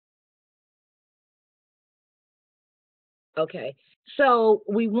Okay. So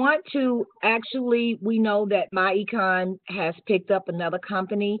we want to actually, we know that MyEcon has picked up another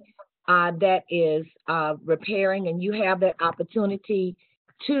company that is repairing, and you have that opportunity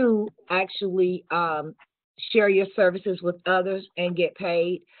to actually share your services with others and get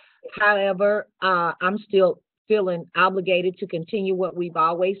paid. However, I'm still feeling obligated to continue what we've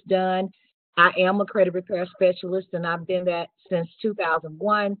always done. I am a credit repair specialist, and I've been that since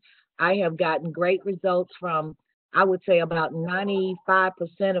 2001. I have gotten great results from, I would say, about 95%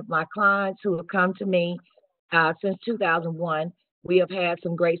 of my clients who have come to me since 2001. We have had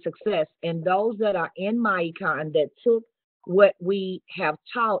some great success. And those that are in my econ that took what we have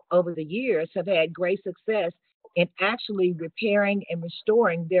taught over the years have had great success in actually repairing and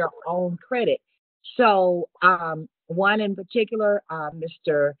restoring their own credit. So, one in particular,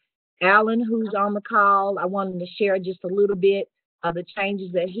 Mr. Allen, who's on the call, I wanted to share just a little bit of the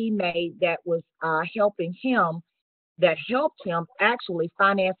changes that he made that was helping him, that helped him actually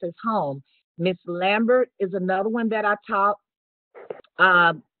finance his home. Miss Lambert is another one that I taught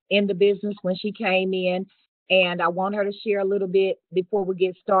uh, in the business when she came in, and I want her to share a little bit before we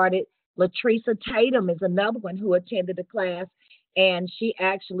get started. Latricia Tatum is another one who attended the class, and she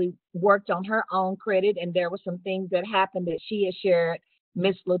actually worked on her own credit, and there were some things that happened that she has shared.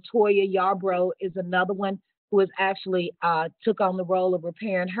 Miss Latoya Yarbrough is another one who has actually took on the role of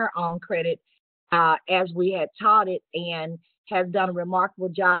repairing her own credit as we had taught it, and has done a remarkable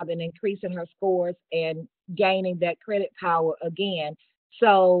job in increasing her scores and gaining that credit power again.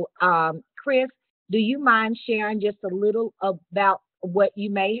 So, Chris, do you mind sharing just a little about what you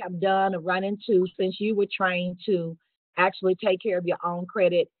may have done or run into since you were trained to actually take care of your own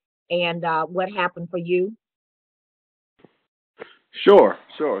credit and what happened for you? Sure.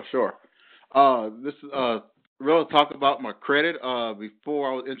 This is real talk about my credit.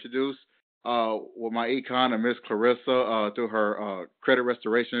 Before I was introduced with my econ and Miss Clarissa through her credit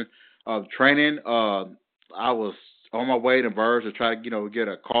restoration training. I was on my way to verge to try to get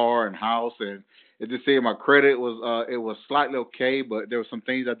a car and house, and it just seemed my credit was it was slightly okay, but there were some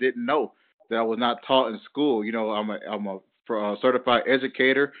things I didn't know that I was not taught in school. I'm a certified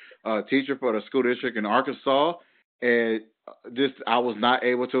educator, teacher for the school district in Arkansas, and this I was not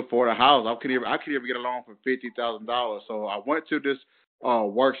able to afford a house. I could even get a loan for $50,000. So I went to this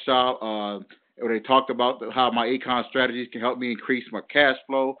workshop where they talked about how my econ strategies can help me increase my cash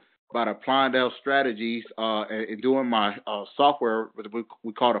flow by applying those strategies and doing my software, what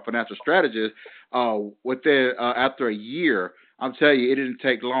we call a financial strategist. Within after a year, I'm telling you, it didn't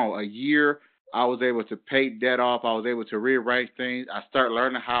take long. A year, I was able to pay debt off. I was able to rearrange things. I started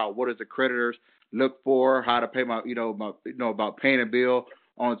learning what is the creditors look for, how to pay about paying a bill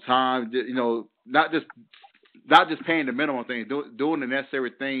on time. Not just paying the minimum things, doing the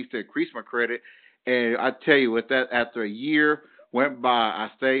necessary things to increase my credit. And I tell you, with that, after a year went by, I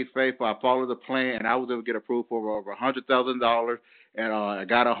stayed faithful. I followed the plan, and I was able to get approved for over $100,000. And I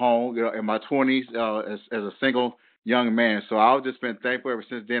got a home, in my 20s as a single young man. So I've just been thankful ever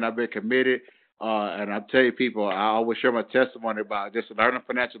since then. I've been committed. And I tell you, people, I always share my testimony about just learning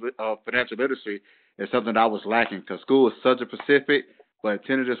financial literacy is something that I was lacking because school is such a Pacific, but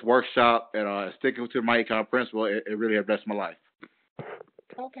attending this workshop and sticking to my econ principle, it really has blessed my life.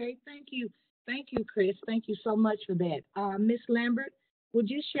 Okay, thank you. Thank you, Chris. Thank you so much for that. Miss Lambert, would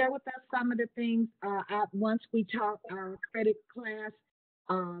you share with us some of the things once we taught our credit class,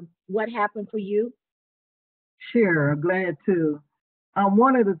 what happened for you? Sure, glad to.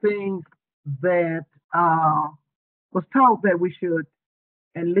 One of the things that was taught that we should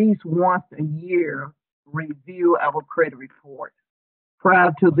at least once a year review our credit report.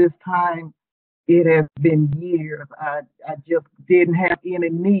 Prior to this time, it has been years. I just didn't have any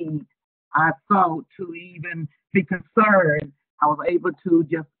need, I thought, to even be concerned. I was able to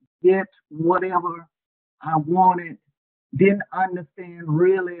just get whatever I wanted, didn't understand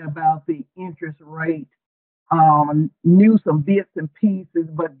really about the interest rate, knew some bits and pieces,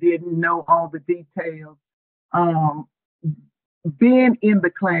 but didn't know all the details. Um, Being in the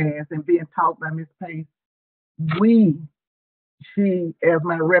class and being taught by Miss Pace, we, she, as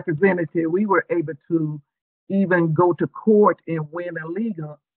my representative, we were able to even go to court and win a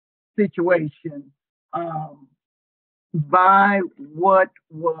legal situation um, by what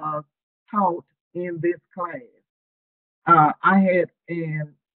was taught in this class. I had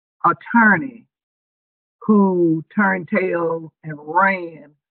an attorney who turned tail and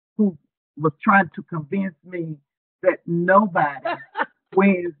ran, who was trying to convince me that nobody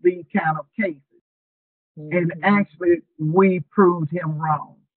wins these kind of cases. And Mhm. actually, we proved him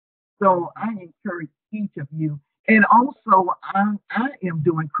wrong. So I encourage each of you. And also, I am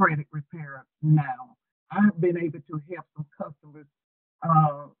doing credit repair now. I have been able to help some customers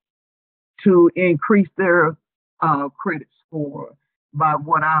uh, to increase their credit score by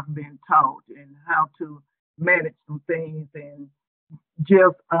what I've been taught and how to manage some things and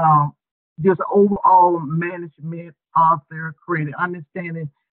just um, just overall management of their credit, understanding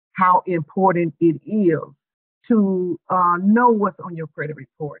how important it is to know what's on your credit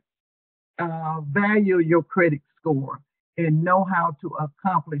report, value your credit score, and know how to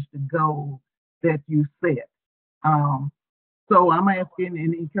accomplish the goal that you set. Um, so I'm asking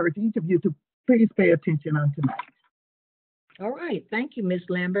and encourage each of you to please pay attention on tonight. All right. Thank you, Miss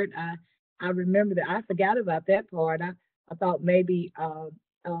Lambert. I remember that. I forgot about that part. I thought maybe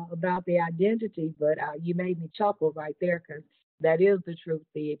about the identity, but you made me chuckle right there because that is the truth.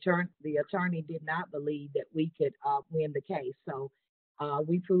 The attorney did not believe that we could win the case, so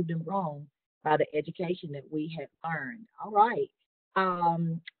we proved him wrong by the education that we had learned. All right.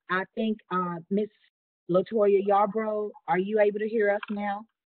 I think Miss Latoya Yarbrough, are you able to hear us now?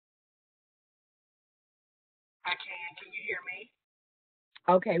 I can. Can you hear me?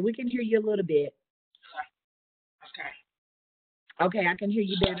 Okay, we can hear you a little bit. Okay. Okay, I can hear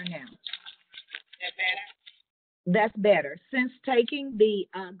you better now. That better? That's better. Since taking the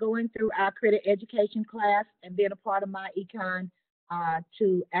going through our credit education class and being a part of my econ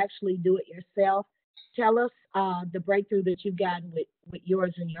to actually do it yourself, tell us the breakthrough that you've gotten with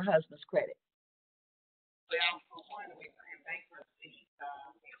yours and your husband's credit. Well, for one, we were in bankruptcy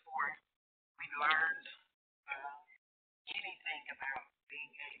before we learned uh, anything about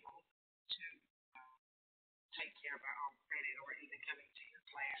being able to take care of our own credit or even coming to your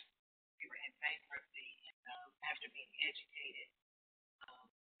class. We were in bankruptcy and after being educated,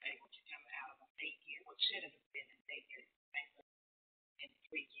 able to come out of a 8 year, what should have been an 8 year bankruptcy in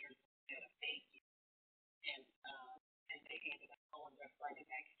 3 years instead of 8 years. And they ended up going us right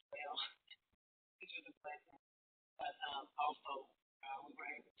back as well, which was a blessing. But also, we were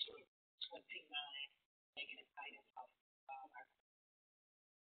able to 29 negative items off our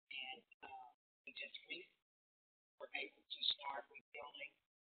and we just recently were able to start rebuilding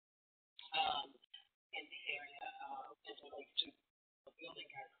um, in the area as it relates to building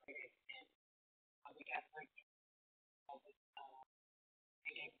our credit. And we got breakthrough with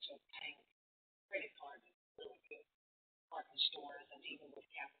being able to obtain credit cards at really good department stores and even with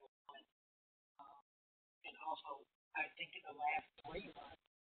Capital One. Um, and also, I think in the last 3 months,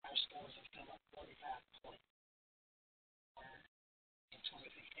 our stores have come up 45 points in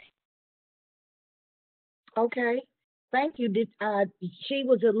 2015. Okay. Thank you. Did she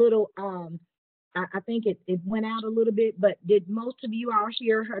was a little I think it went out a little bit, but did most of you all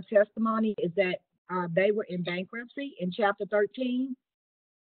hear her testimony? Is that they were in bankruptcy in chapter 13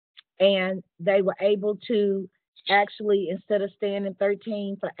 and they were able to actually, instead of staying in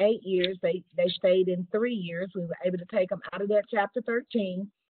 13 for 8 years, they stayed in 3 years. We were able to take them out of that chapter 13.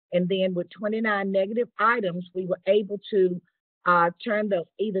 And then with 29 negative items, we were able to turn those,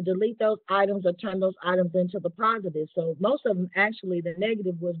 either delete those items or turn those items into the positive. So most of them, actually, the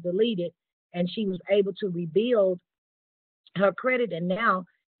negative was deleted, and she was able to rebuild her credit, and now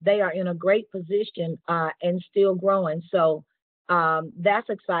they are in a great position and still growing. So that's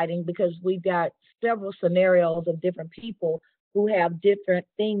exciting because we've got several scenarios of different people who have different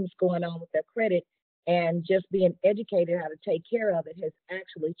things going on with their credit, and just being educated how to take care of it has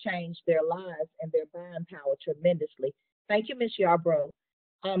actually changed their lives and their buying power tremendously. Thank you, Miss Yarbrough.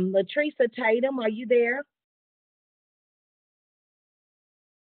 Latricia Tatum, are you there?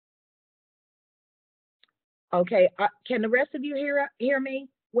 Okay. Can the rest of you hear me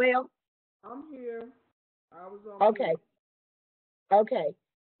well? I'm here. I was on Okay. mute. Okay,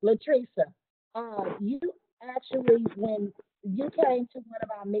 Latricia, you actually, when you came to one of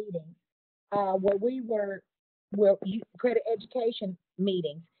our meetings, where we were, where you, credit education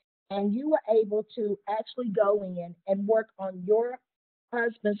meetings, and you were able to actually go in and work on your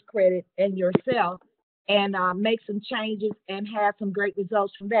husband's credit and yourself and make some changes and have some great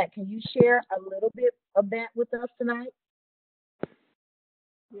results from that. Can you share a little bit of that with us tonight?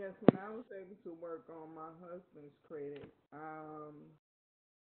 Yes, when I was able to work on my husband's credit,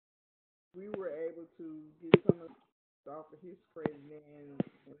 we were able to get some of off of his credit, and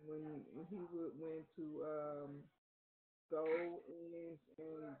when he went to go in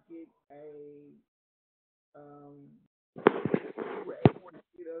and get a we were able to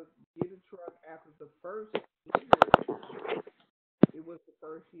get a truck after the first year. It was the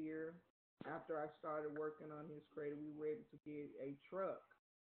first year after I started working on his credit. We were able to get a truck.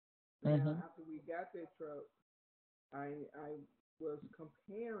 Now, Mm-hmm. after we got that truck, I was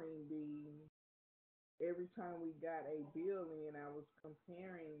comparing the every time we got a bill in, I was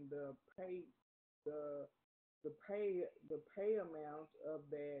comparing the pay the the pay amount of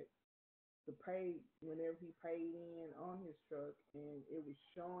that, the pay whenever he paid in on his truck, and it was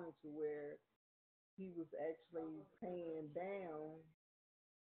showing to where he was actually paying down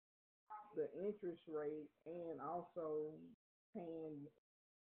the interest rate and also paying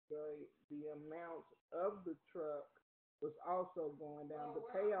the amount of the truck was also going down. The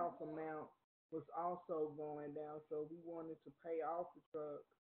payoff amount was also going down. So we wanted to pay off the truck.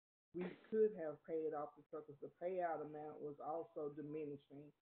 We could have paid off the truck because the payout amount was also diminishing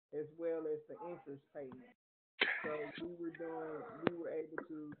as well as the interest payment. So we were able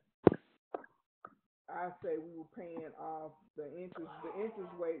to, I say we were paying off the interest. The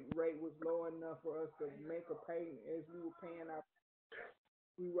interest rate was low enough for us to make a payment as we were paying off.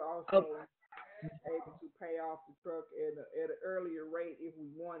 We were Oh, also able to pay off the truck at an earlier rate if we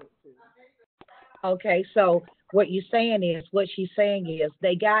wanted to. okay, so what she's saying is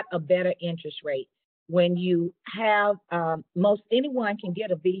they got a better interest rate. When you have, most anyone can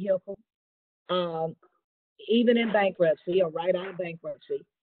get a vehicle, um, even in bankruptcy or right out of bankruptcy,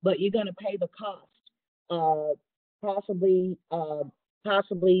 but you're going to pay the cost. Uh, possibly,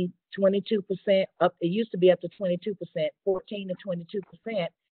 possibly 22% up. It used to be up to 22%, 14 to 22%.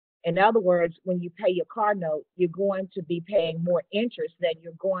 In other words, when you pay your car note, you're going to be paying more interest than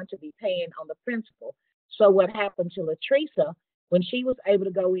you're going to be paying on the principal. So what happened to Latrice when she was able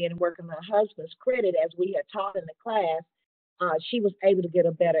to go in and work on her husband's credit, as we had taught in the class, she was able to get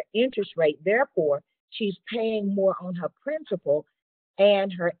a better interest rate. Therefore, she's paying more on her principal,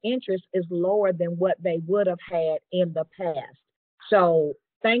 and her interest is lower than what they would have had in the past. So,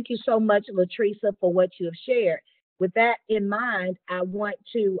 thank you so much, Latrice, for what you have shared. With that in mind, I want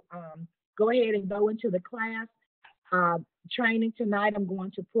to go ahead and go into the class uh, training tonight. I'm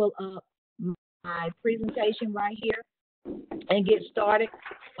going to pull up my presentation right here and get started.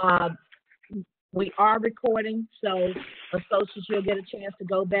 Uh, we are recording, so associates, you'll get a chance to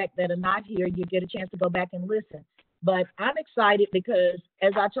go back that are not here. You'll get a chance to go back and listen. But I'm excited because,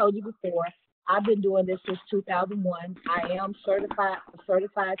 as I told you before, I've been doing this since 2001. I am a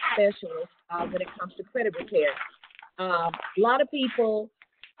certified specialist when it comes to credit repair. A lot of people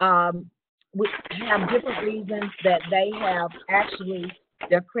um, have different reasons that they have actually,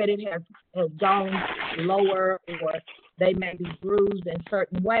 their credit has gone lower, or they may be bruised in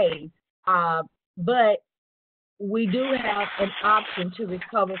certain ways. Uh, but we do have an option to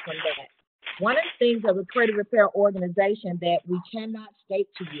recover from that. One of the things of a credit repair organization that we cannot state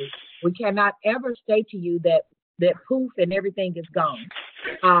to you, we cannot ever state to you that poof and everything is gone.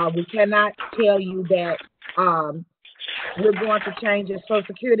 We cannot tell you that we're going to change your social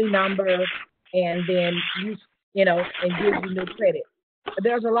security number and then and give you new credit.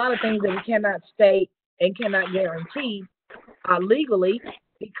 There's a lot of things that we cannot state and cannot guarantee legally,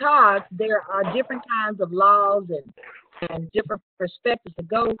 because there are different kinds of laws and different perspectives to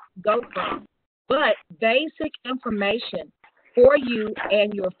go from. But basic information for you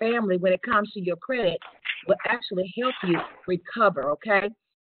and your family when it comes to your credit will actually help you recover, okay?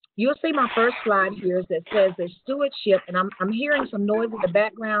 You'll see my first slide here that says there's stewardship, and I'm hearing some noise in the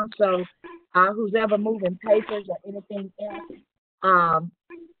background, so who's ever moving papers or anything else, um,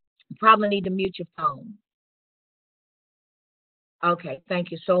 probably need to mute your phone. Okay,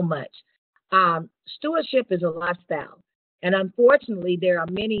 thank you so much. Stewardship is a lifestyle, and unfortunately, there are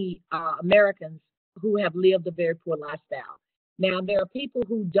many Americans who have lived a very poor lifestyle. Now, there are people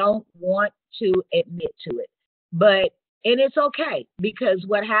who don't want to admit to it, but and it's okay, because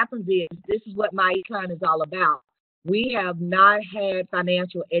what happens is this is what my econ is all about. We have not had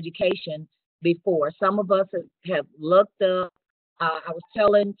financial education before. Some of us have looked up. I was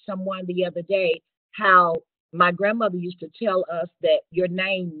telling someone the other day how my grandmother used to tell us that your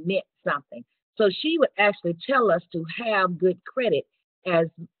name meant something. So she would actually tell us to have good credit. As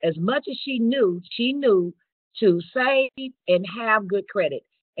as much as she knew to save and have good credit.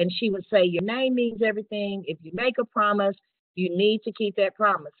 And she would say, your name means everything. If you make a promise, you need to keep that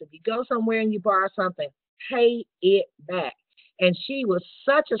promise. If you go somewhere and you borrow something, pay it back. And she was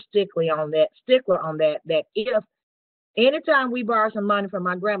such a stickler on that, that if anytime we borrow some money from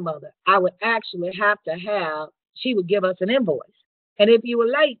my grandmother, I would actually have to she would give us an invoice. And if you were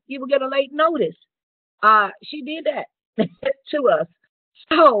late, you would get a late notice. She did that to us.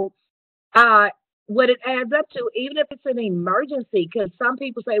 So, uh, what it adds up to, even if it's an emergency, because some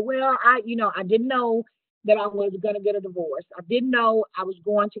people say, well, I didn't know that I was going to get a divorce. I didn't know I was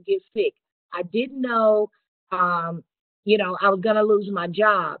going to get sick. I didn't know, um, I was going to lose my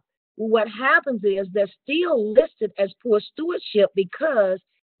job. Well, what happens is they're still listed as poor stewardship, because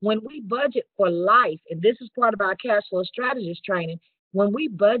when we budget for life, and this is part of our cash flow strategist training, when we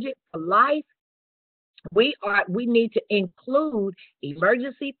budget for life, We need to include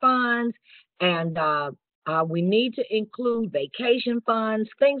emergency funds, and we need to include vacation funds,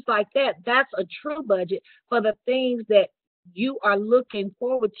 things like that. That's a true budget for the things that you are looking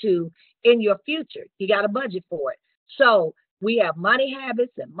forward to in your future. You got a budget for it. So we have money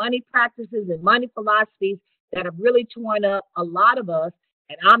habits and money practices and money philosophies that have really torn up a lot of us,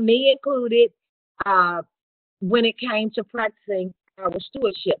 and I'm me included, uh, when it came to practicing our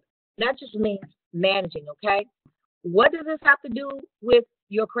stewardship. That just means managing, okay? What does this have to do with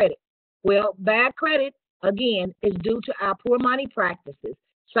your credit? Well, bad credit, again, is due to our poor money practices.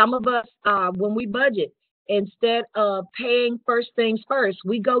 Some of us, when we budget, instead of paying first things first,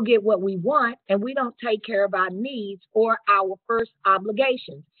 we go get what we want and we don't take care of our needs or our first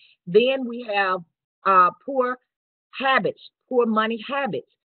obligations. Then we have poor habits, poor money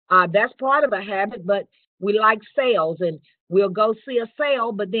habits. That's part of a habit, but we like sales and we'll go see a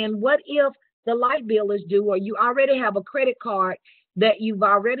sale. But then what if the light bill is due or you already have a credit card that you've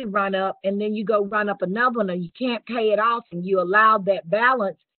already run up and then you go run up another one and you can't pay it off and you allow that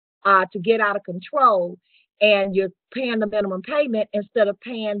balance to get out of control and you're paying the minimum payment instead of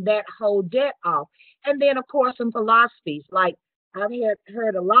paying that whole debt off. And then, of course, some philosophies like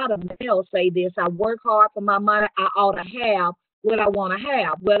heard a lot of males say this: I work hard for my money, I ought to have what I want to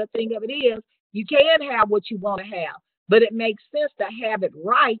have. Well, the thing of it is, you can have what you want to have, but it makes sense to have it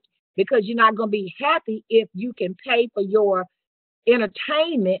right because you're not going to be happy if you can pay for your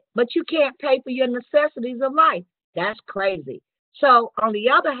entertainment, but you can't pay for your necessities of life. That's crazy. So, on the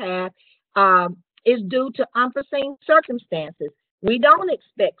other hand, is due to unforeseen circumstances. We don't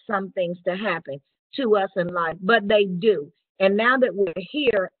expect some things to happen to us in life, but they do. And now that we're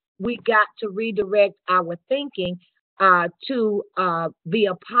here, we got to redirect our thinking to be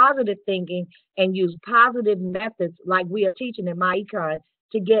a positive thinking and use positive methods like we are teaching in my econ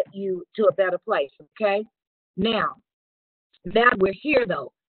to get you to a better place. Okay. Now we're here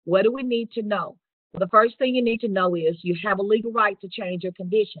though. What do we need to know? The first thing you need to know is you have a legal right to change your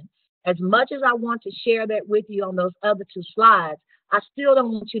condition. As much as I want to share that with you on those other two slides, I still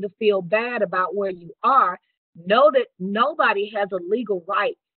don't want you to feel bad about where you are. Know that nobody has a legal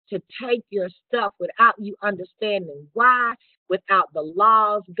right to take your stuff without you understanding why, without the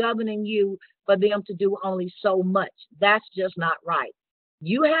laws governing you for them to do only so much. That's just not right.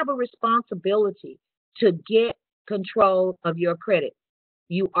 You have a responsibility to get control of your credit.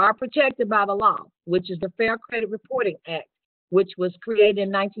 You are protected by the law, which is the Fair Credit Reporting Act, which was created in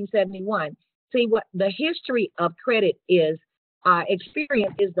 1971. See, what the history of credit is,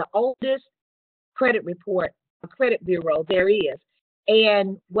 Experian is the oldest credit report, a credit bureau there is.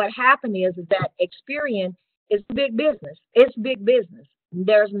 And what happened is that Experian is big business. It's big business.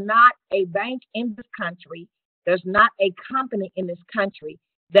 There's not a bank in this country, there's not a company in this country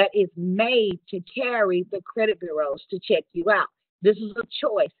that is made to carry the credit bureaus to check you out. This is a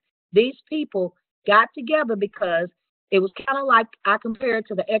choice. These people got together because it was kind of like I compare it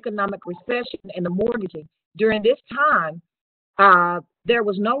to the economic recession and the mortgaging. During this time, there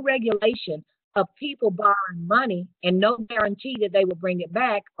was no regulation of people borrowing money and no guarantee that they would bring it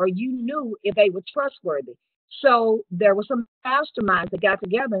back, or you knew if they were trustworthy. So there were some masterminds that got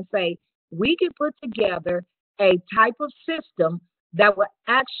together and say, we can put together a type of system that will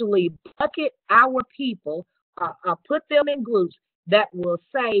actually bucket our people, put them in groups that will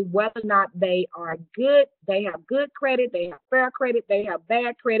say whether or not they are good, they have good credit, they have fair credit, they have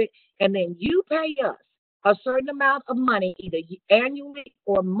bad credit, and then you pay us a certain amount of money, either annually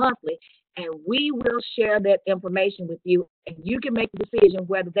or monthly, and we will share that information with you, and you can make a decision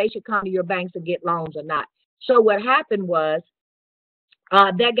whether they should come to your banks and get loans or not. So what happened was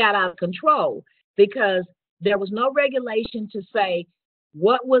that got out of control because there was no regulation to say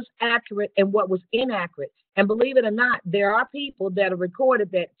what was accurate and what was inaccurate. And believe it or not, there are people that are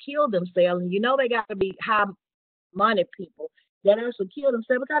recorded that killed themselves, and you know they got to be high-minded people that actually killed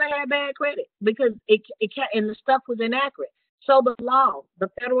themselves because they had bad credit because it can't, and the stuff was inaccurate. So the law, the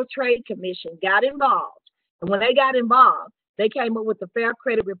Federal Trade Commission got involved, and when they got involved, they came up with the Fair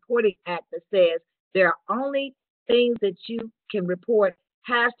Credit Reporting Act that says there are only things that you can report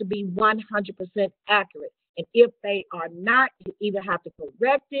has to be 100% accurate. And if they are not, you either have to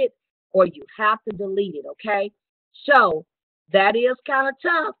correct it or you have to delete it, okay? So that is kind of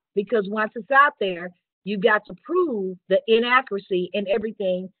tough because once it's out there, you got to prove the inaccuracy in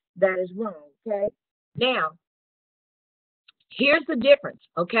everything that is wrong, okay? Now, here's the difference,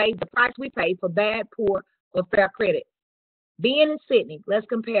 okay? The price we pay for bad, poor, or fair credit. Ben and Sydney, let's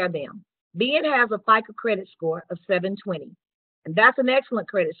compare them. Ben has a FICO credit score of 720, and that's an excellent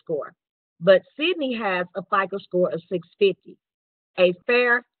credit score. But Sydney has a FICO score of 650, a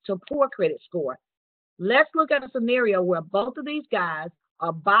fair to poor credit score. Let's look at a scenario where both of these guys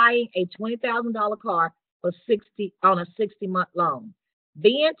are buying a $20,000 car for 60 on a 60-month loan.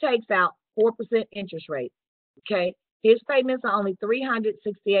 Ben takes out 4% interest rate. Okay, his payments are only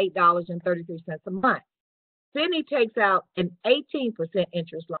 $368.33 a month. Sydney takes out an 18%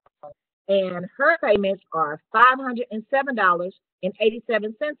 interest loan, and her payments are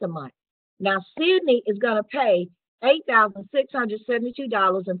 $507.87 a month. Now, Sydney is going to pay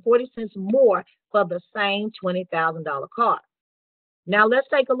 $8,672.40 more for the same $20,000 car. Now, let's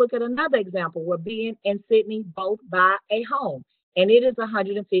take a look at another example where Ben and Sydney both buy a home, and it is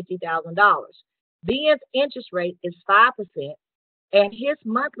 $150,000. Ben's interest rate is 5%, and his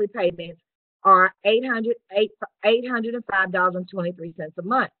monthly payments are $805.23 a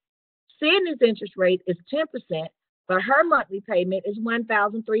month. Sydney's interest rate is 10%, but her monthly payment is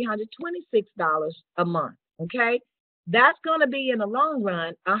 $1,326 a month. Okay, that's going to be in the long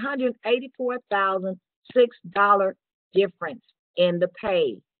run $184,006 difference in the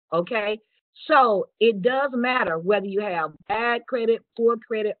pay. Okay, so it does matter whether you have bad credit, poor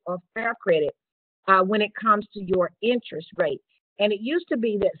credit, or fair credit when it comes to your interest rate. And it used to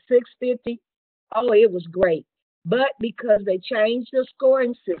be that 650, oh, it was great. But because they changed the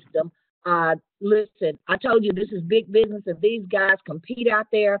scoring system, listen, I told you this is big business, and these guys compete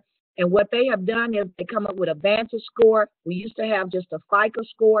out there. And what they have done is they come up with a Vantage score. We used to have just a FICO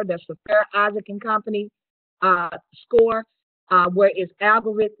score. That's the Fair Isaac and Company score, where it's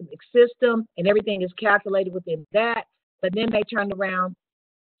algorithmic system and everything is calculated within that. But then they turned around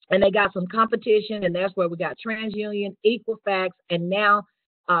and they got some competition, and that's where we got TransUnion, Equifax, and now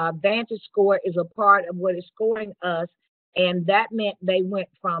Vantage Score is a part of what is scoring us. And that meant they went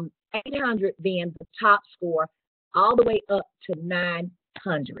from 800 being the top score all the way up to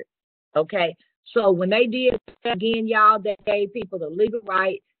 900. Okay, so when they did that again, y'all, they gave people the legal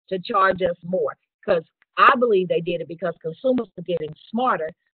right to charge us more, because I believe they did it because consumers are getting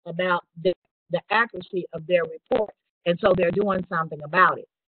smarter about the accuracy of their report, and so they're doing something about it.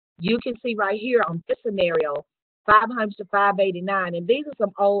 You can see right here on this scenario, 500 to 589, and these are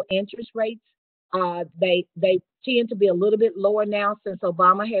some old interest rates. They tend to be a little bit lower now since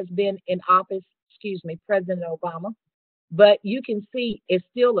Obama has been in office. President Obama. But you can see it's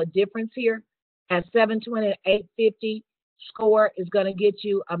still a difference here. At 720 to 850 score is going to get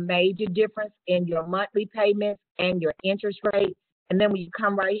you a major difference in your monthly payments and your interest rate. And then when you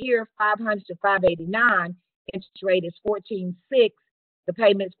come right here, 500 to 589, interest rate is 14.6. The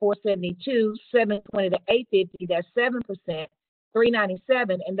payment's 472, 720 to 850, that's 7%,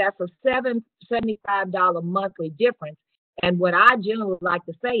 397, and that's a $75 monthly difference. And what I generally like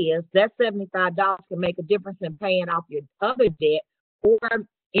to say is that $75 can make a difference in paying off your other debt or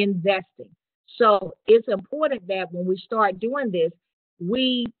investing. So it's important that when we start doing this,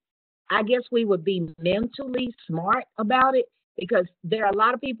 I guess we would be mentally smart about it, because there are a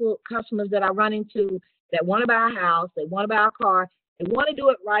lot of customers that I run into that want to buy a house, they want to buy a car, they want to do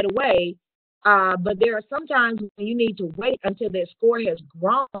it right away, but there are sometimes when you need to wait until their score has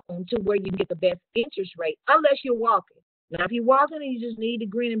grown to where you can get the best interest rate, unless you're walking. Now, if you're walking and you just need to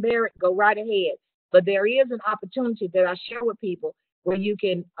grin and bear it, go right ahead. But there is an opportunity that I share with people where you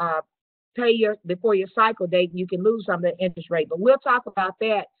can pay before your cycle date, you can lose some of the interest rate. But we'll talk about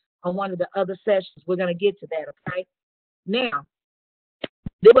that on one of the other sessions. We're going to get to that, okay? Now,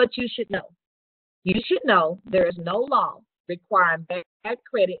 this is what you should know. You should know there is no law requiring bad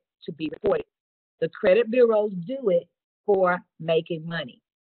credit to be reported. The credit bureaus do it for making money.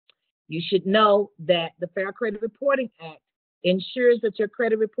 You should know that the Fair Credit Reporting Act ensures that your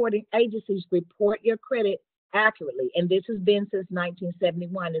credit reporting agencies report your credit accurately. And this has been since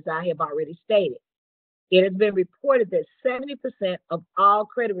 1971, as I have already stated. It has been reported that 70% of all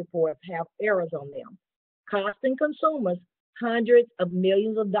credit reports have errors on them, costing consumers hundreds of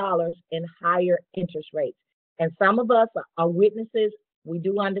millions of dollars in higher interest rates. And some of us are witnesses. We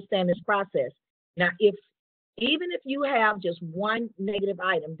do understand this process. Now, even if you have just one negative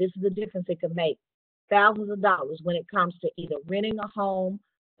item, this is the difference it can make. Thousands of dollars when it comes to either renting a home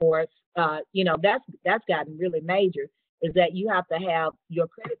or, that's gotten really major, is that you have to have your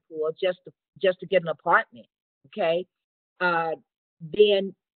credit pool just to get an apartment, okay?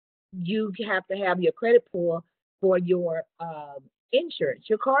 Then you have to have your credit pool for your insurance,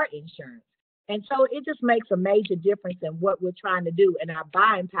 your car insurance. And so it just makes a major difference in what we're trying to do in our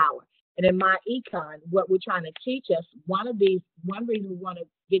buying power. And in my econ, what we're trying to teach us, one reason we want to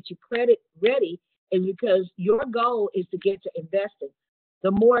get you credit ready is because your goal is to get to investing.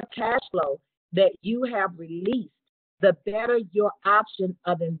 The more cash flow that you have released, the better your option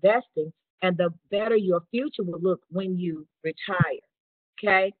of investing and the better your future will look when you retire.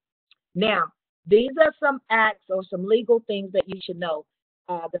 Okay? Now, These are some acts or some legal things that you should know.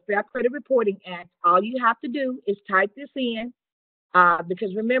 The Fair Credit Reporting Act, all you have to do is type this in,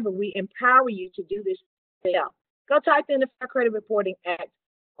 because remember, we empower you to do this yourself. Go type in the Fair Credit Reporting Act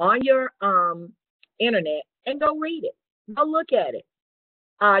on your internet and go read it. Go look at it.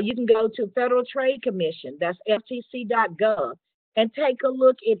 You can go to Federal Trade Commission, that's ftc.gov, and take a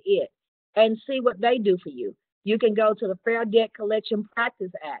look at it and see what they do for you. You can go to the Fair Debt Collection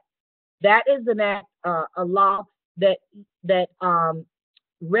Practice Act. That is an act, a law that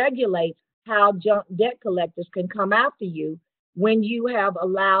regulates how debt collectors can come after you when you have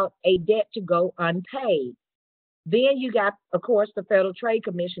allowed a debt to go unpaid. Then you got, of course, the Federal Trade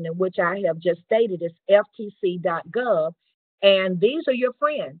Commission, in which I have just stated is ftc.gov. And these are your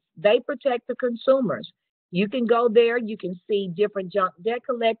friends. They protect the consumers. You can go there. You can see different junk debt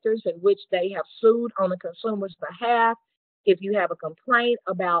collectors in which they have sued on the consumer's behalf. If you have a complaint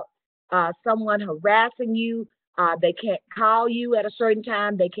about someone harassing you, they can't call you at a certain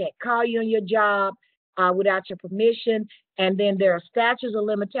time. They can't call you on your job without your permission. And then there are statutes of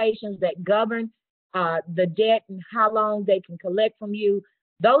limitations that govern the debt and how long they can collect from you.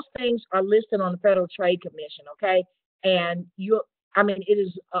 Those things are listed on the Federal Trade Commission, okay? And it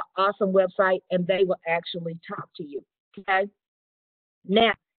is an awesome website, and they will actually talk to you, okay?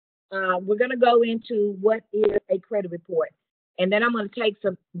 Now, we're going to go into what is a credit report. And then I'm going to take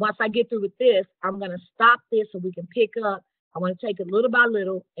once I get through with this, I'm going to stop this so we can pick up. I want to take it little by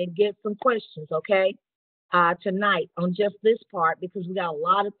little and get some questions, okay, tonight on just this part, because we got a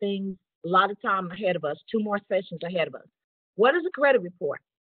lot of things, a lot of time ahead of us, 2 more sessions ahead of us. What is a credit report?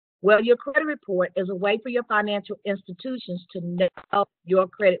 Well, your credit report is a way for your financial institutions to know your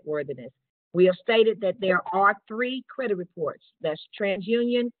credit worthiness. We have stated that there are 3 credit reports. That's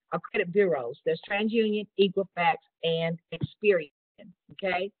TransUnion, or credit bureaus. There's TransUnion, Equifax, and Experian,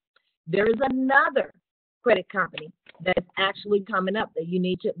 okay? There is another credit company that's actually coming up that you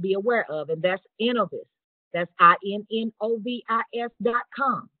need to be aware of, and that's Innovis. That's INNOVIS.com,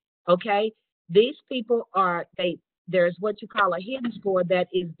 okay? These people there's what you call a hidden score that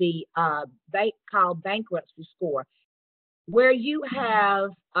is the called bankruptcy score, where you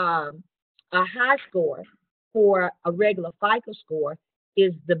have a high score for a regular FICO score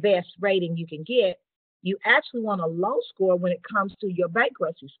is the best rating you can get. You actually want a low score when it comes to your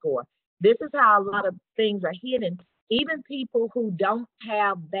bankruptcy score. This is how a lot of things are hidden. Even people who don't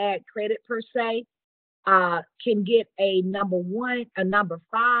have bad credit per se can get a number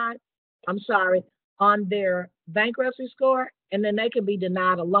 5, on their bankruptcy score, and then they can be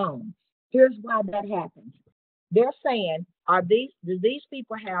denied a loan. Here's why that happens. They're saying, do these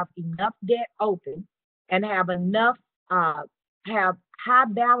people have enough debt open and have enough, have high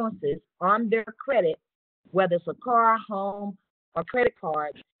balances on their credit, whether it's a car, home, or credit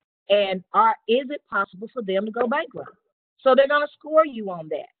cards, and is it possible for them to go bankrupt? So they're going to score you on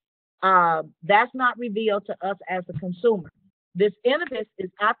that. That's not revealed to us as a consumer. This Innovis is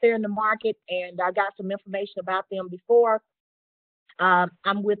out there in the market, and I got some information about them before.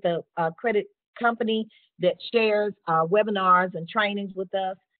 I'm with a credit company that shares webinars and trainings with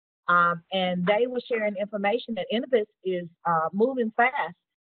us, and they were sharing information that Innovis is moving fast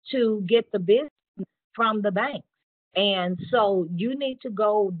to get the business from the bank. And so you need to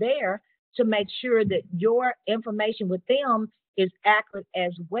go there to make sure that your information with them is accurate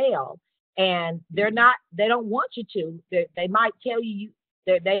as well. And they don't want you to. They might tell you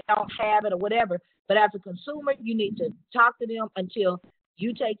that they don't have it or whatever. But as a consumer, you need to talk to them until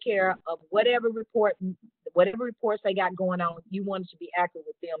you take care of whatever reports they got going on. You want it to be accurate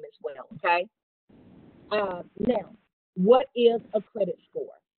with them as well, okay? Now, what is a credit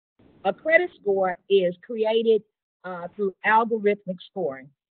score? A credit score is created through algorithmic scoring.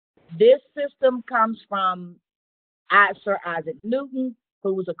 This system comes from Sir Isaac Newton,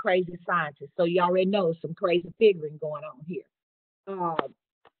 who was a crazy scientist. So you already know some crazy figuring going on here.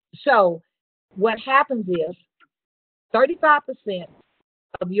 So what happens is 35%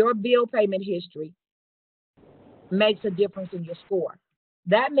 of your bill payment history makes a difference in your score.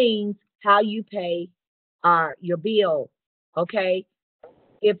 That means how you pay your bill, okay?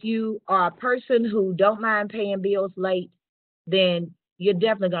 If you are a person who don't mind paying bills late, then you're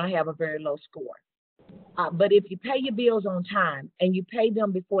definitely going to have a very low score. But if you pay your bills on time and you pay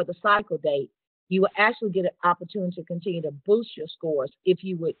them before the cycle date, you will actually get an opportunity to continue to boost your scores if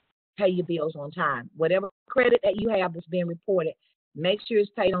you would pay your bills on time. Whatever credit that you have that's being reported, make sure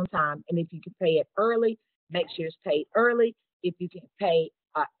it's paid on time. And if you can pay it early, make sure it's paid early. If you can pay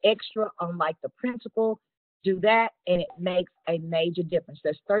extra on like the principal, do that, and it makes a major difference.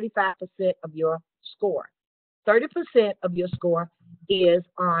 That's 35% of your score. 30% of your score is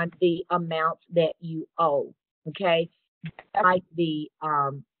on the amounts that you owe. Okay, like the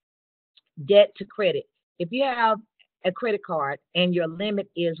debt to credit. If you have a credit card and your limit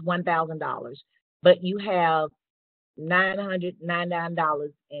is $1,000, but you have $999.99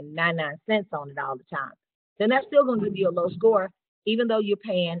 on it all the time, then that's still going to give you a low score, even though you're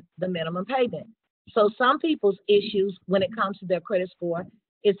paying the minimum payment. So some people's issues when it comes to their credit score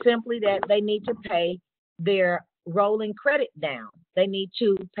is simply that they need to pay their rolling credit down. They need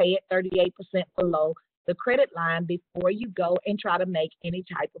to pay it 38% below the credit line before you go and try to make any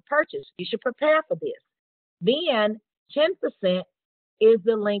type of purchase. You should prepare for this. Then 10% is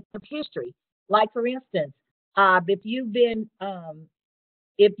the length of history. Like for instance, if you've been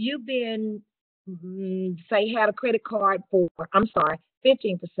say had a credit card for, I'm sorry,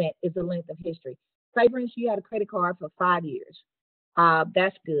 15% is the length of history. Say for instance you had a credit card for 5 years.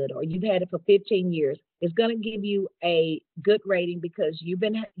 That's good. Or you've had it for 15 years. It's going to give you a good rating because you've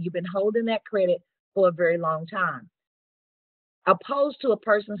been holding that credit for a very long time. Opposed to a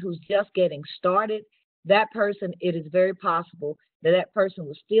person who's just getting started, that person, it is very possible that that person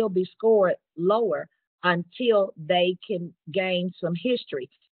will still be scored lower until they can gain some history.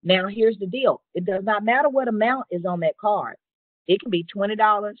 Now, here's the deal. It does not matter what amount is on that card. It can be $20,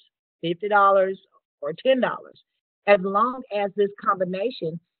 $50, or $10. As long as this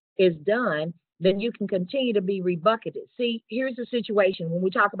combination is done, then you can continue to be rebucketed. See, here's the situation when we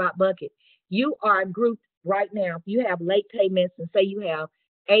talk about bucket. You are grouped right now. If you have late payments, and say you have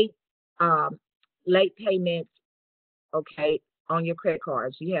 8 late payments, okay, on your credit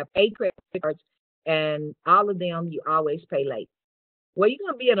cards. You have 8 credit cards, and all of them you always pay late. Well, you're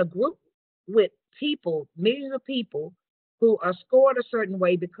going to be in a group with people, millions of people, who are scored a certain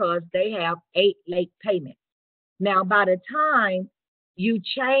way because they have 8 late payments. Now, by the time you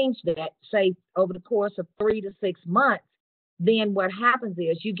change that, say over the course of 3 to 6 months, then what happens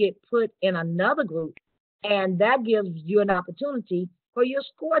is you get put in another group, and that gives you an opportunity for your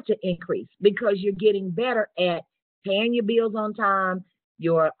score to increase because you're getting better at paying your bills on time.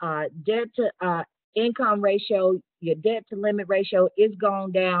 Your debt to income ratio, your debt to limit ratio is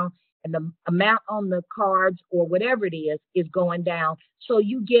going down, and the amount on the cards or whatever it is going down. So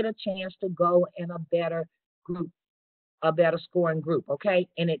you get a chance to go in a better group, a better scoring group, okay?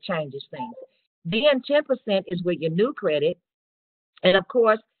 And it changes things. Then 10% is with your new credit. And of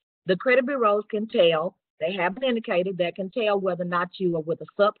course, the credit bureaus can tell, they have an indicator that can tell whether or not you are with a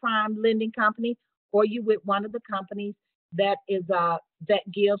subprime lending company or you with one of the companies that is that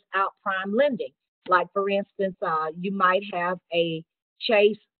gives out prime lending. Like for instance, you might have a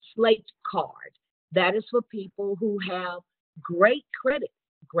Chase Slate card. That is for people who have great credit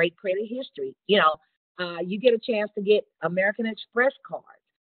history. You get a chance to get American Express cards,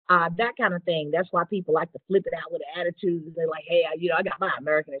 that kind of thing. That's why people like to flip it out with an attitude. They're like, hey, I got my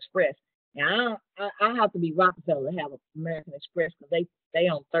American Express. Now, I have to be Rockefeller to have American Express because they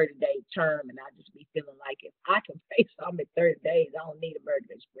on 30-day term, and I just be feeling like if I can pay something in 30 days, I don't need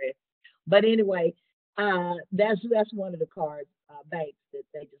American Express. But anyway, that's one of the cards, banks that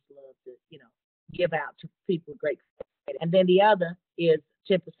they just love to, give out to people with great credit. And then the other is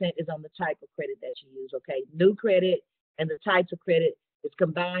 10% is on the type of credit that you use. Okay, new credit and the types of credit is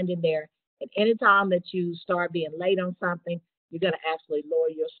combined in there. And anytime that you start being late on something, you're going to actually lower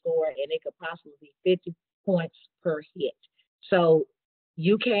your score, and it could possibly be 50 points per hit. So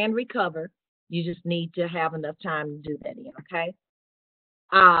you can recover. You just need to have enough time to do that in, okay?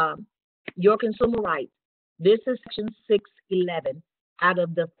 Your consumer rights. This is Section 611 out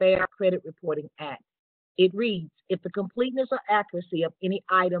of the Fair Credit Reporting Act. It reads, if the completeness or accuracy of any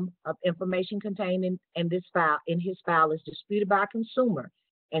item of information contained in his file is disputed by a consumer,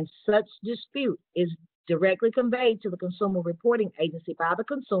 and such dispute is directly conveyed to the Consumer Reporting Agency by the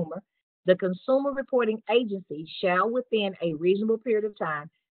Consumer Reporting Agency shall, within a reasonable period of time,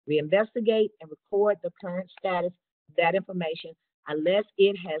 reinvestigate and record the current status of that information unless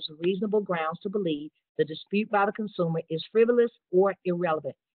it has reasonable grounds to believe the dispute by the consumer is frivolous or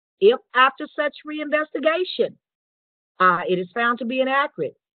irrelevant. If after such reinvestigation, it is found to be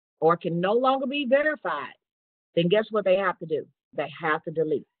inaccurate or can no longer be verified, then guess what they have to do? They have to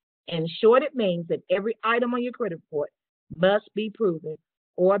delete. In short, it means that every item on your credit report must be proven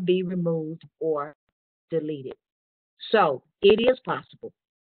or be removed or deleted. So it is possible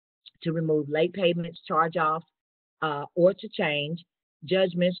to remove late payments, charge-offs, or to change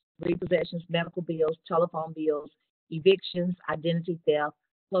judgments, repossessions, medical bills, telephone bills, evictions, identity theft,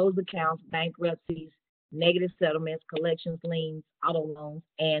 closed accounts, bankruptcies, negative settlements, collections, liens, auto loans,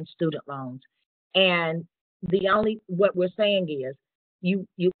 and student loans. And what we're saying is you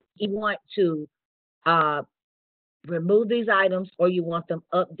want to remove these items or you want them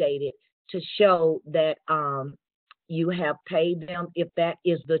updated to show that you have paid them if that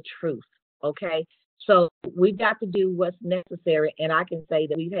is the truth. Okay. So we've got to do what's necessary. And I can say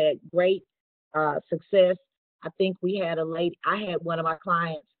that we've had great success. I think we had I had one of my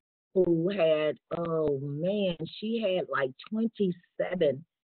clients who had, oh man, she had like 27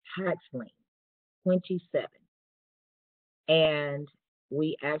 tax liens, 27. And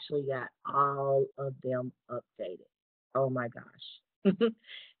we actually got all of them updated. Oh my gosh.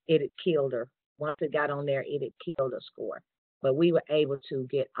 It had killed her. Once it got on there, it had killed her score. But we were able to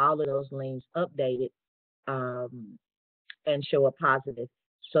get all of those liens updated and show a positive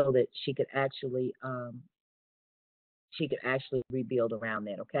so that she could actually rebuild around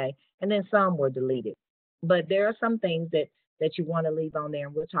that, okay? And then some were deleted. But there are some things that you want to leave on there,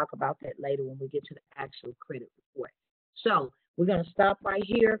 and we'll talk about that later when we get to the actual credit report. So we're going to stop right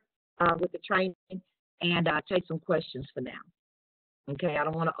here with the training and take some questions for now. Okay, I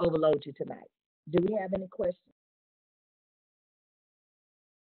don't want to overload you tonight. Do we have any questions?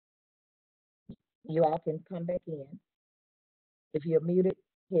 You all can come back in. If you're muted,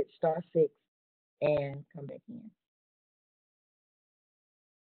 hit *6 and come back in.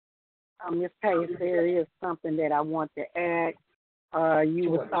 Ms. Pace, there is something that I want to add. You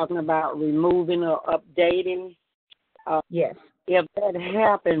were talking about removing or updating. Yes. If that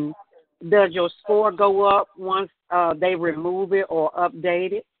happens, does your score go up once they remove it or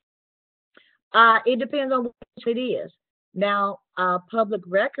update it? It depends on what it is. Now, public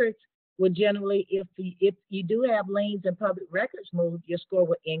records would generally, if you do have liens and public records moved, your score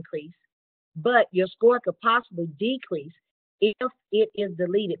would increase. But your score could possibly decrease if it is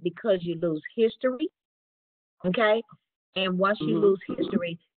deleted because you lose history, okay? And once you lose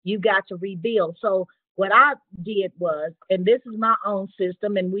history, you got to rebuild. So what I did was, and this is my own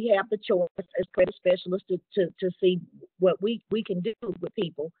system, and we have the choice as credit specialists to see what we can do with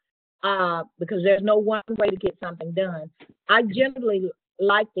people because there's no one way to get something done. I generally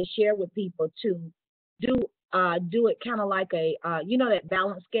like to share with people to do it kind of like a, that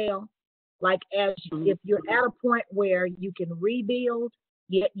balance scale. Like if you're at a point where you can rebuild,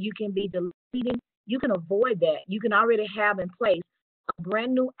 yet you can be deleting, you can avoid that. You can already have in place a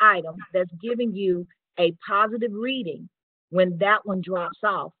brand new item that's giving you a positive reading when that one drops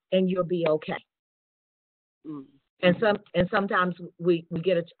off, and you'll be okay. And sometimes we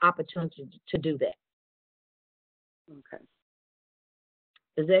get an opportunity to do that. Okay.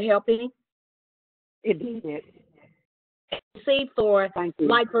 Does that help any? It did. See, Thank you.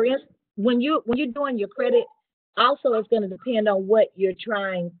 like for instance, when you're doing your credit, also it's going to depend on what you're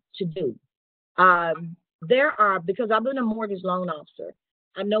trying to do. Because I've been a mortgage loan officer,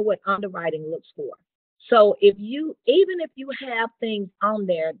 I know what underwriting looks for. So even if you have things on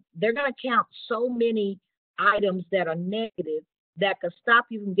there, they're going to count so many items that are negative that could stop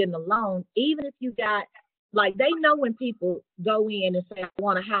you from getting a loan, even if you got, like, they know when people go in and say, I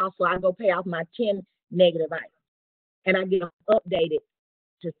want a house, so I go pay off my 10 negative items. And I get them updated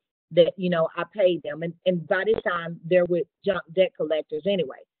to that, I paid them. And by this time, they're with junk debt collectors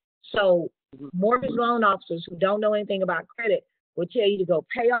anyway. So mortgage loan officers who don't know anything about credit will tell you to go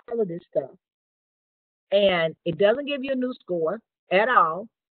pay all of this stuff. And it doesn't give you a new score at all.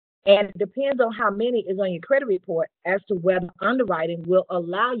 And it depends on how many is on your credit report as to whether underwriting will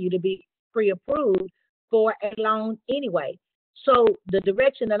allow you to be pre-approved for a loan anyway. So the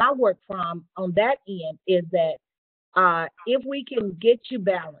direction that I work from on that end is that if we can get you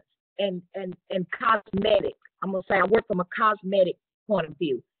balanced and cosmetic, I'm going to say I work from a cosmetic point of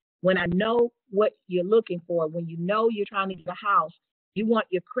view. When I know what you're looking for, when you know you're trying to get a house, you want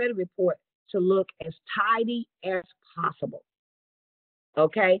your credit report to look as tidy as possible,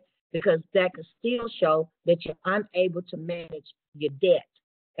 okay? Because that could still show that you're unable to manage your debt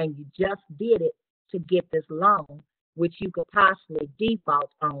and you just did it to get this loan, which you could possibly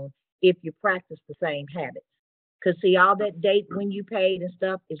default on if you practice the same habits. Because see, all that date when you paid and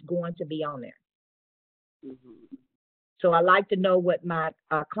stuff is going to be on there. So I like to know what my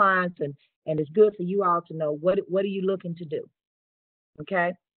clients, and it's good for you all to know what are you looking to do.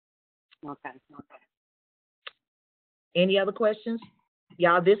 Okay? Okay. Any other questions?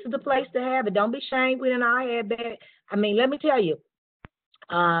 Y'all, this is the place to have it. Don't be ashamed. We didn't all have bad. I mean, let me tell you,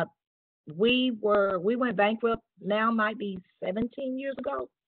 we went bankrupt now, might be 17 years ago.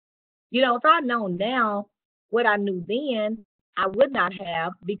 If I'd known now what I knew then, I would not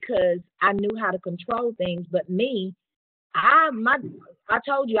have, because I knew how to control things. But me, I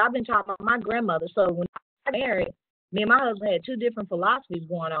told you, I've been talking about my grandmother. So when I got married, me and my husband had two different philosophies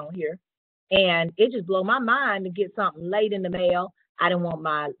going on here. And it just blew my mind to get something late in the mail. I didn't want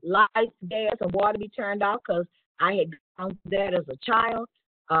my lights, gas, and water to be turned off because I had gone through that as a child.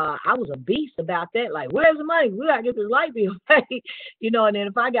 I was a beast about that. Like, where's the money? We gotta get this light bill paid, And then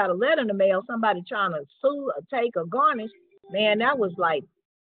if I got a letter in the mail, somebody trying to sue or take or garnish, man, that was like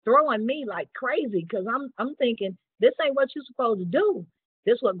throwing me like crazy because I'm thinking this ain't what you're supposed to do.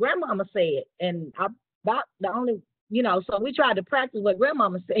 This what grandmama said, and I about the only So we tried to practice what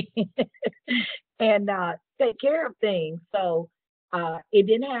grandmama said and take care of things. So it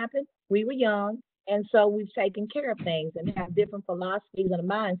didn't happen. We were young, and so we've taken care of things and have different philosophies and a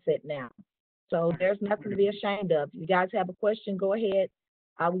mindset now. So there's nothing to be ashamed of. If you guys have a question, go ahead.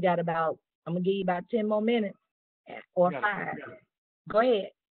 We got I'm gonna give you about 10 more minutes or 5. Go ahead.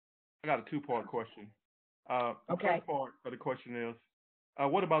 I got a 2-part question. The Okay. first part of the question is,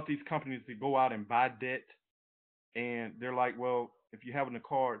 what about these companies that go out and buy debt, and they're like, well, if you're having a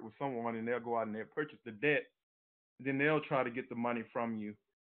card with someone and they'll go out and they'll purchase the debt, then they'll try to get the money from you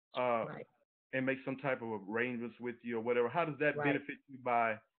Right. and make some type of arrangements with you or whatever. How does that Right. benefit you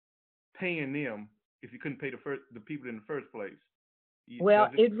by paying them if you couldn't pay the people in the first place? Well,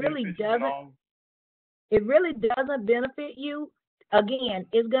 Does it really benefit you at doesn't. all? It really doesn't benefit you. Again,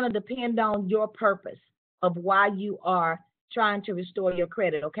 it's going to depend on your purpose of why you are trying to restore your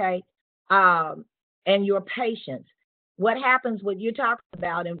credit, okay? And your patience. What happens, what you're talking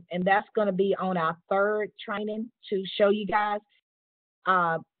about, and that's going to be on our 3rd training to show you guys.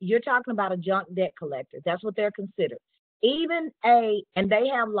 You're talking about a junk debt collector. That's what they're considered. And they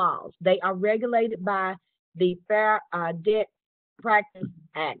have laws. They are regulated by the Fair Debt Practice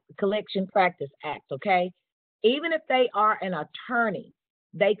Act, Collection Practice Act, okay? Even if they are an attorney,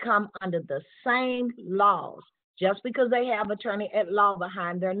 they come under the same laws. Just because they have attorney at law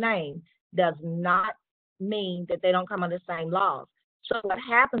behind their name does not mean that they don't come under the same laws. So what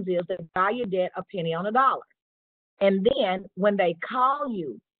happens is they buy your debt a penny on a dollar. And then when they call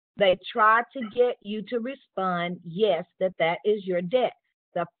you, they try to get you to respond, yes, that is your debt.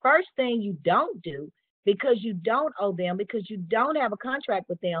 The first thing you don't do, because you don't owe them, because you don't have a contract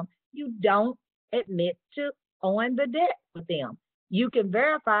with them, you don't admit to owing the debt with them. You can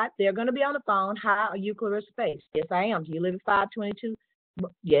verify they're going to be on the phone. Hi, are you Clarissa Pace? Yes, I am. Do you live at 522?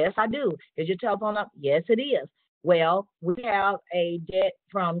 Yes, I do. Is your telephone up? Yes, it is. Well, we have a debt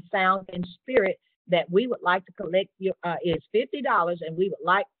from Sound and Spirit that we would like to collect. It's $50, and we would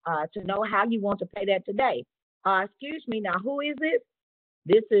like to know how you want to pay that today. Excuse me, now who is this?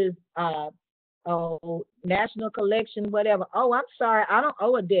 This is National Collection, whatever. Oh, I'm sorry, I don't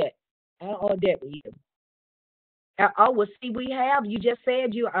owe a debt. I don't owe a debt with you. Oh, well, see, you just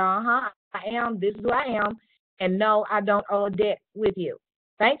said I am, this is who I am, and no, I don't owe a debt with you.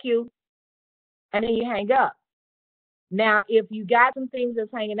 Thank you. And then you hang up. Now, if you got some things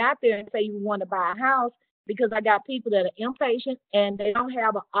that's hanging out there and say you want to buy a house, because I got people that are impatient and they don't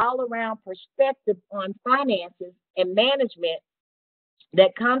have an all-around perspective on finances and management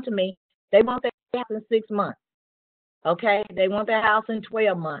that come to me, they want their house in 6 months, okay? They want their house in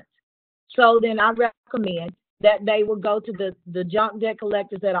 12 months. So then I recommend that they will go to the junk debt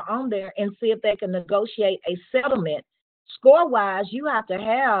collectors that are on there and see if they can negotiate a settlement. Score-wise, you have to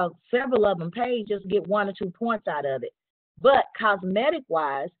have several of them paid just to get 1 or 2 points out of it. But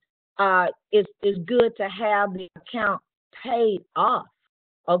cosmetic-wise, it's good to have the account paid off,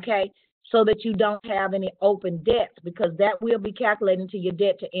 okay, so that you don't have any open debts, because that will be calculated into your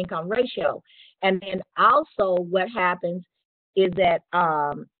debt-to-income ratio. And then also what happens is that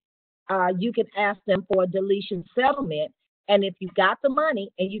you can ask them for a deletion settlement, and if you got the money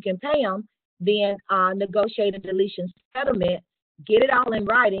and you can pay them, then negotiate a deletion settlement, get it all in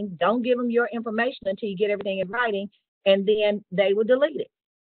writing. Don't give them your information until you get everything in writing, and then they will delete it.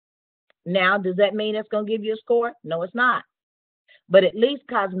 Now, does that mean it's going to give you a score? No, it's not. But at least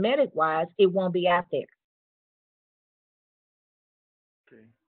cosmetic-wise, it won't be out there. Okay.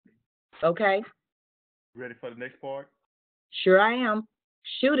 Okay? Ready for the next part? Sure I am.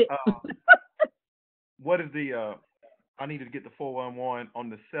 Shoot it. What is I needed to get the 411 on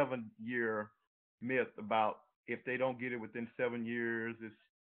the 7-year myth about if they don't get it within 7 years.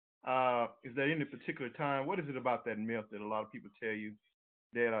 Is there any particular time? What is it about that myth that a lot of people tell you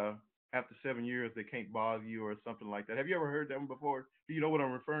that after 7 years they can't bother you or something like that? Have you ever heard that one before? Do you know what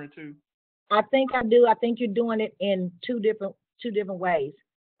I'm referring to? I think I do. I think you're doing it in two different ways.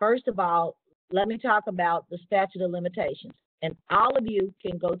 First of all, let me talk about the statute of limitations. And all of you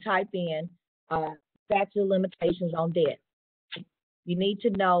can go type in statute of limitations on debt. You need to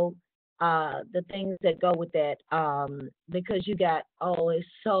know the things that go with that because you got, it's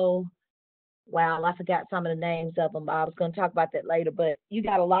so, wow, I forgot some of the names of them. I was going to talk about that later, but you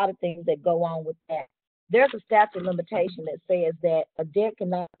got a lot of things that go on with that. there's a statute of limitation that says that a debt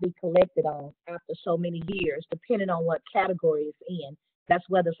cannot be collected on after so many years, depending on what category it's in. That's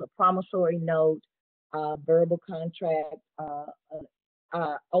whether it's a promissory note, verbal contract,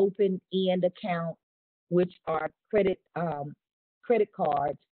 open end account, which are credit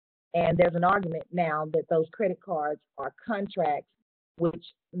cards. And there's an argument now that those credit cards are contracts, which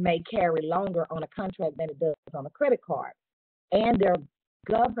may carry longer on a contract than it does on a credit card. And they're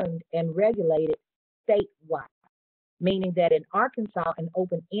governed and regulated statewide, meaning that in Arkansas, an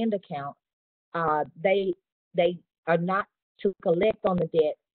open end account, they are not to collect on the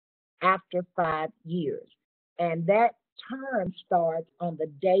debt after 5 years. And that term starts on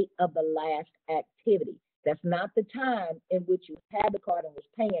the date of the last activity. That's not the time in which you had the card and was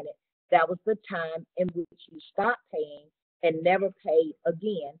paying it. That was the time in which you stopped paying and never paid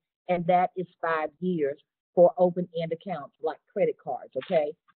again. And that is 5 years for open end accounts like credit cards,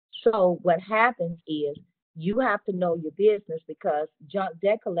 okay? So what happens is you have to know your business, because junk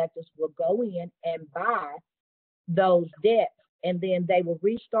debt collectors will go in and buy those debts, and then they will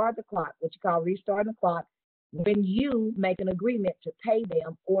restart the clock, what you call restarting the clock, when you make an agreement to pay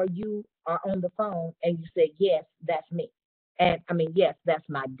them, or you are on the phone and you say, yes, that's me. And I mean, yes, that's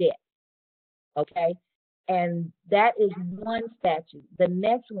my debt. Okay? And that is one statute. The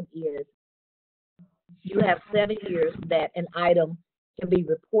next one is you have 7 years that an item can be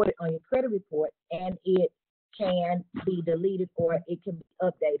reported on your credit report, and it can be deleted or it can be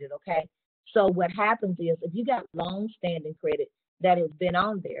updated, okay? So what happens is, if you got long-standing credit that has been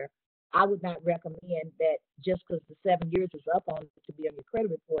on there, I would not recommend that just because the 7 years is up on it to be on your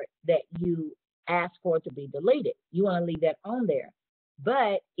credit report that you ask for it to be deleted. You want to leave that on there.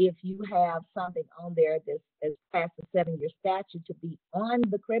 But if you have something on there that's past the 7-year statute to be on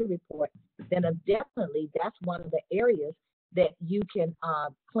the credit report, then definitely that's one of the areas that you can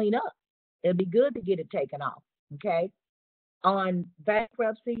clean up. It'd be good to get it taken off, okay? On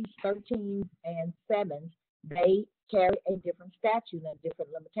bankruptcies, 13s and 7s, they carry a different statute and a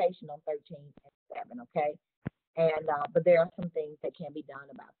different limitation on 13 and 7, okay? And but there are some things that can be done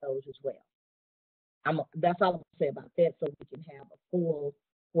about those as well. That's all I'm going to say about that, so we can have a full,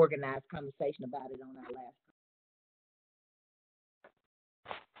 organized conversation about it on our last.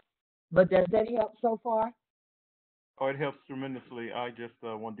 But does that help so far? Oh, it helps tremendously. I just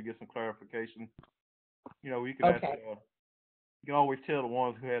wanted to get some clarification. You know, we can ask, Okay. you can always tell the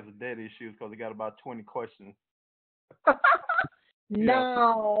ones who has the debt issues because they got about 20 questions.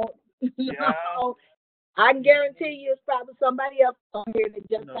 No, Yeah. no. I can guarantee you it's probably somebody else on here that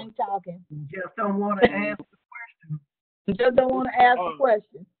just No. ain't talking. Just don't want to ask. Just don't want to ask the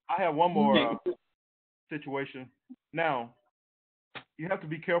question. I have one more situation. Now, you have to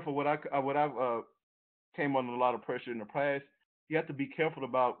be careful. What I've came under a lot of pressure in the past. You have to be careful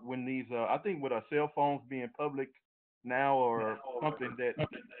about when these. I think with our cell phones being public now or something, that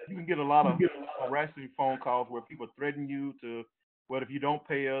you can get a lot of harassing phone calls where people threaten you to, well, if you don't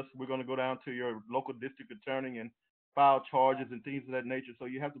pay us, we're going to go down to your local district attorney and file charges and things of that nature. So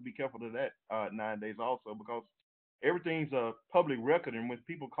you have to be careful of that nowadays also, because everything's a public record, and when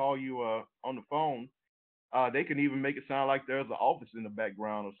people call you on the phone, they can even make it sound like there's an office in the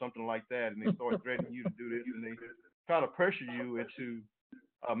background or something like that, and they start threatening you to do this, and they try to pressure you into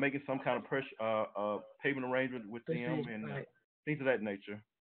making some kind of payment arrangement with them and Right. things of that nature.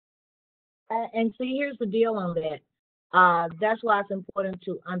 And see, here's the deal on that. That's why it's important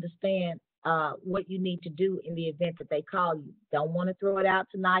to understand what you need to do in the event that they call you. Don't want to throw it out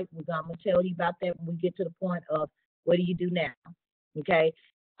tonight. I'm going to tell you about that when we get to the point of what do you do now, okay?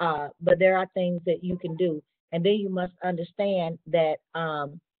 But there are things that you can do. And then you must understand that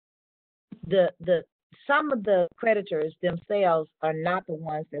some of the creditors themselves are not the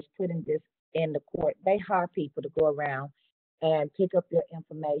ones that's putting this in the court. They hire people to go around and pick up your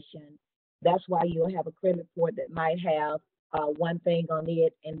information. That's why you'll have a credit report that might have one thing on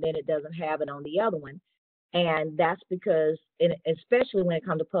it and then it doesn't have it on the other one. And that's because, especially when it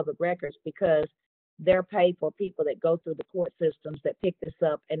comes to public records, because they're paid for people that go through the court systems that pick this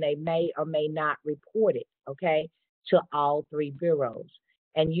up, and they may or may not report it, okay, to all three bureaus.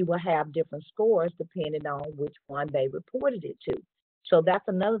 And you will have different scores depending on which one they reported it to. So that's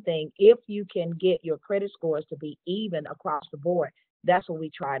another thing. If you can get your credit scores to be even across the board, that's what we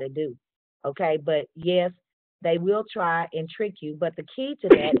try to do, okay? But yes, they will try and trick you. But the key to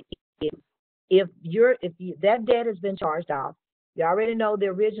that is if that debt has been charged off, you already know the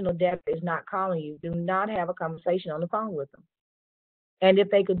original debtor is not calling you, do not have a conversation on the phone with them. And if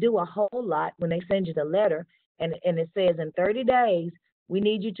they could do a whole lot when they send you the letter and it says in 30 days, we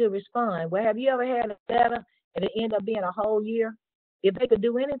need you to respond. Well, have you ever had a letter and it end up being a whole year? If they could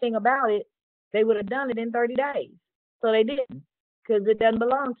do anything about it, they would have done it in 30 days. So they didn't because it doesn't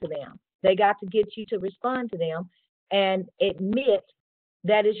belong to them. They got to get you to respond to them and admit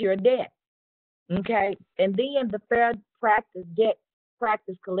that is your debt. Okay. And then the Fair Practice Debt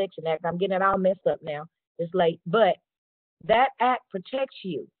Practice Collection Act, I'm getting it all messed up now. It's late. But that act protects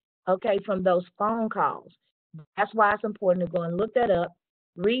you, okay, from those phone calls. That's why it's important to go and look that up,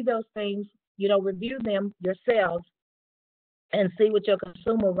 read those things, review them yourselves and see what your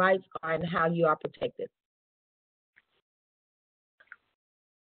consumer rights are and how you are protected.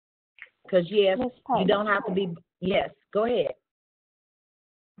 Because, yes, Miss you Pace. don't have to be, yes, go ahead.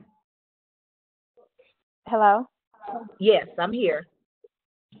 Hello? Yes, I'm here.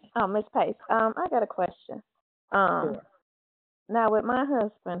 Oh, Miss Pace. I got a question. Sure. Now with my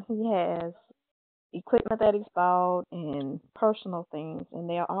husband, he has equipment that he's bought and personal things, and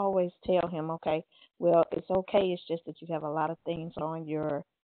they'll always tell him, okay, well, it's okay. It's just that you have a lot of things on your,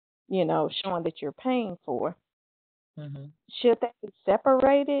 showing that you're paying for. Mm-hmm. Should that be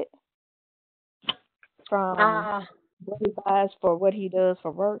separated from what he buys for what he does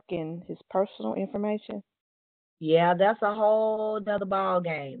for work and his personal information? Yeah, that's a whole nother ball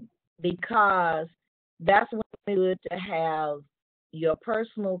game because that's when it's good to have your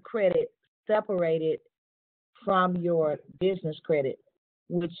personal credit separated from your business credit,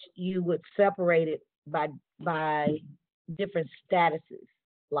 which you would separate it by different statuses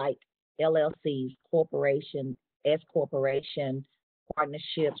like LLCs, corporation, S corporation,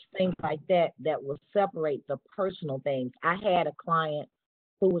 partnerships, things like that will separate the personal things. I had a client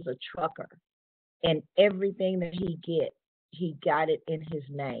who was a trucker and everything that he got it in his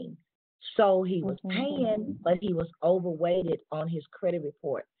name. So he was paying, but he was overweighted on his credit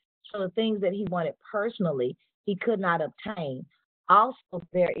report. So the things that he wanted personally, he could not obtain. Also,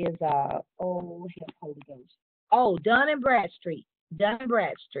 there is Holy Ghost. Oh, Dun and Bradstreet. Dun and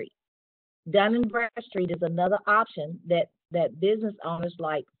Bradstreet. Dun and Bradstreet is another option that business owners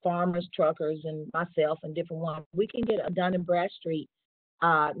like farmers, truckers, and myself and different ones, we can get a Dun and Bradstreet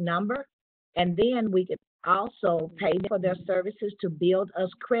number, and then we could also pay for their services to build us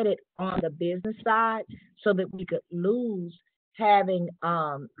credit on the business side so that we could lose having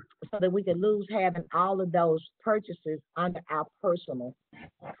all of those purchases under our personal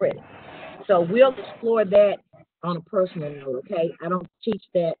credit. So we'll explore that on a personal note, okay? I don't teach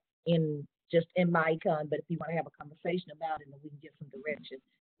that in my econ, but if you want to have a conversation about it and we can get some direction,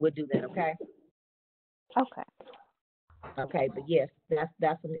 we'll do that, okay? Okay. Okay, but yes,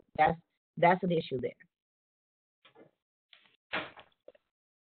 that's an issue there.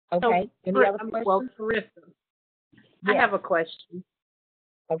 Okay. Any other questions? Well, Carissa, I Yes. have a question.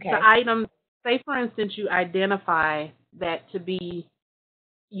 Okay. The item, say for instance, you identify that to be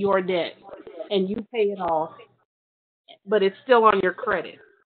your debt and you pay it off, but it's still on your credit.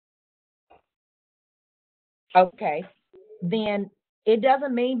 Okay. Then it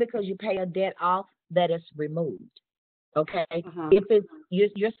doesn't mean because you pay a debt off that it's removed. Okay. If it's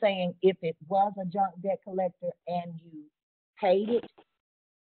you're saying if it was a junk debt collector and you paid it,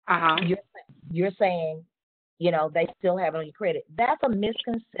 you're saying, they still have it on your credit. That's a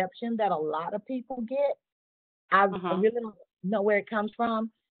misconception that a lot of people get. I really don't know where it comes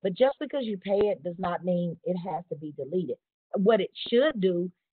from, but just because you pay it does not mean it has to be deleted. What it should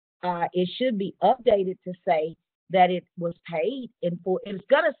do, it should be updated to say that it was paid in full. It's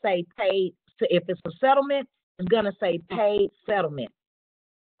gonna say paid. So if it's a settlement, it's gonna say paid settlement.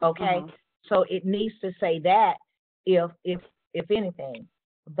 Okay, so it needs to say that if anything,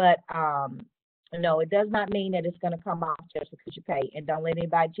 but no, it does not mean that it's going to come off just because you pay. And don't let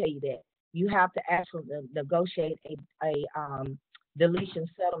anybody tell you that. You have to actually negotiate a deletion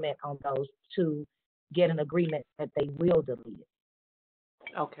settlement on those to get an agreement that they will delete it.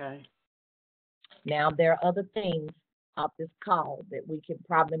 Okay. Now, there are other things off this call that we can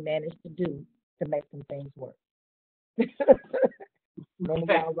probably manage to do to make some things work. When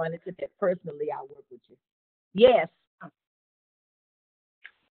y'all run into that personally, I'll work with you. Yes.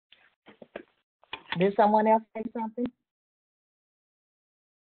 Did someone else say something?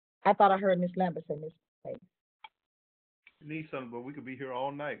 I thought I heard Miss Lambert say Miss Pace. Need something, but we could be here all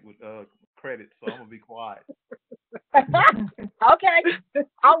night with credit, so I'm gonna be quiet. Okay.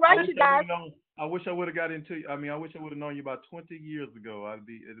 All right, you guys. I wish I would have got into. I wish I would have known you about 20 years ago.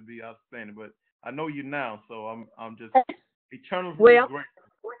 It'd be outstanding. But I know you now, so I'm just eternally grateful.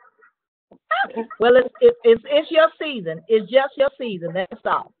 Well, it's your season. It's just your season. That's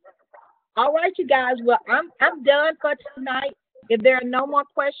all. All right, you guys. Well, I'm done for tonight. If there are no more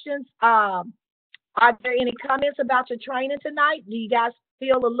questions, are there any comments about your training tonight? Do you guys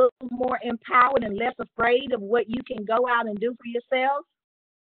feel a little more empowered and less afraid of what you can go out and do for yourselves?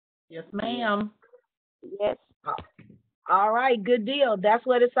 Yes, ma'am. Yes. All right, good deal. That's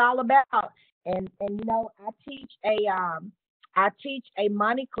what it's all about. And you know, I teach a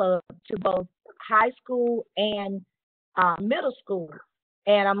money club to both high school and middle school.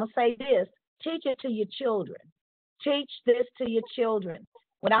 And I'm gonna say this: teach it to your children. Teach this to your children.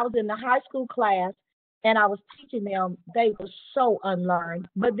 When I was in the high school class and I was teaching them, they were so unlearned.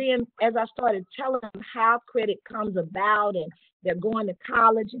 But then as I started telling them how credit comes about and they're going to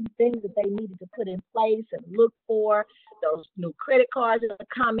college and things that they needed to put in place and look for, those new credit cards that are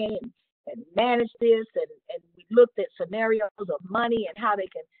coming and manage this and we looked at scenarios of money and how they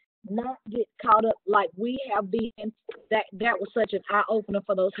can not get caught up like we have been. That was such an eye opener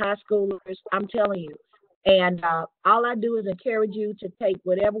for those high schoolers. I'm telling you. And all I do is encourage you to take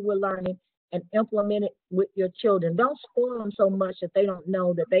whatever we're learning and implement it with your children. Don't spoil them so much that they don't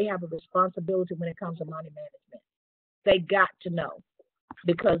know that they have a responsibility when it comes to money management. They got to know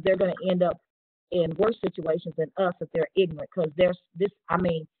because they're going to end up in worse situations than us if they're ignorant. Because there's this, I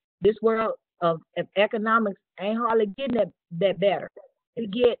mean, this world of economics ain't hardly getting that better. You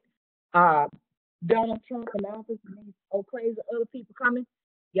get uh, Donald Trump in office and these old crazy other people coming,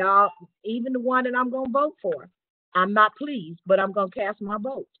 y'all, even the one that I'm going to vote for, I'm not pleased, but I'm going to cast my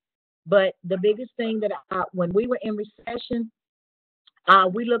vote. But the biggest thing that when we were in recession,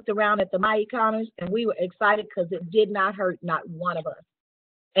 we looked around at the my economists and we were excited because it did not hurt not one of us.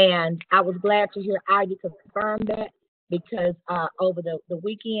 And I was glad to hear Ivy confirm that because over the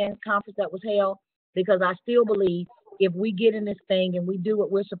weekend conference that was held, because I still believe if we get in this thing and we do what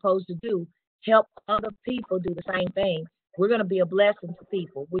we're supposed to do, help other people do the same thing, we're going to be a blessing to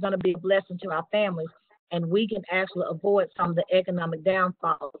people. We're going to be a blessing to our families, and we can actually avoid some of the economic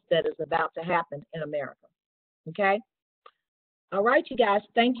downfalls that is about to happen in America. Okay? All right, you guys,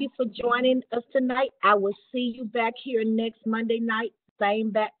 thank you for joining us tonight. I will see you back here next Monday night, same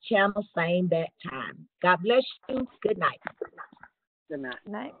back channel, same back time. God bless you. Good night. Good night.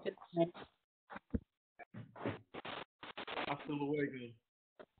 Night. Hasta luego.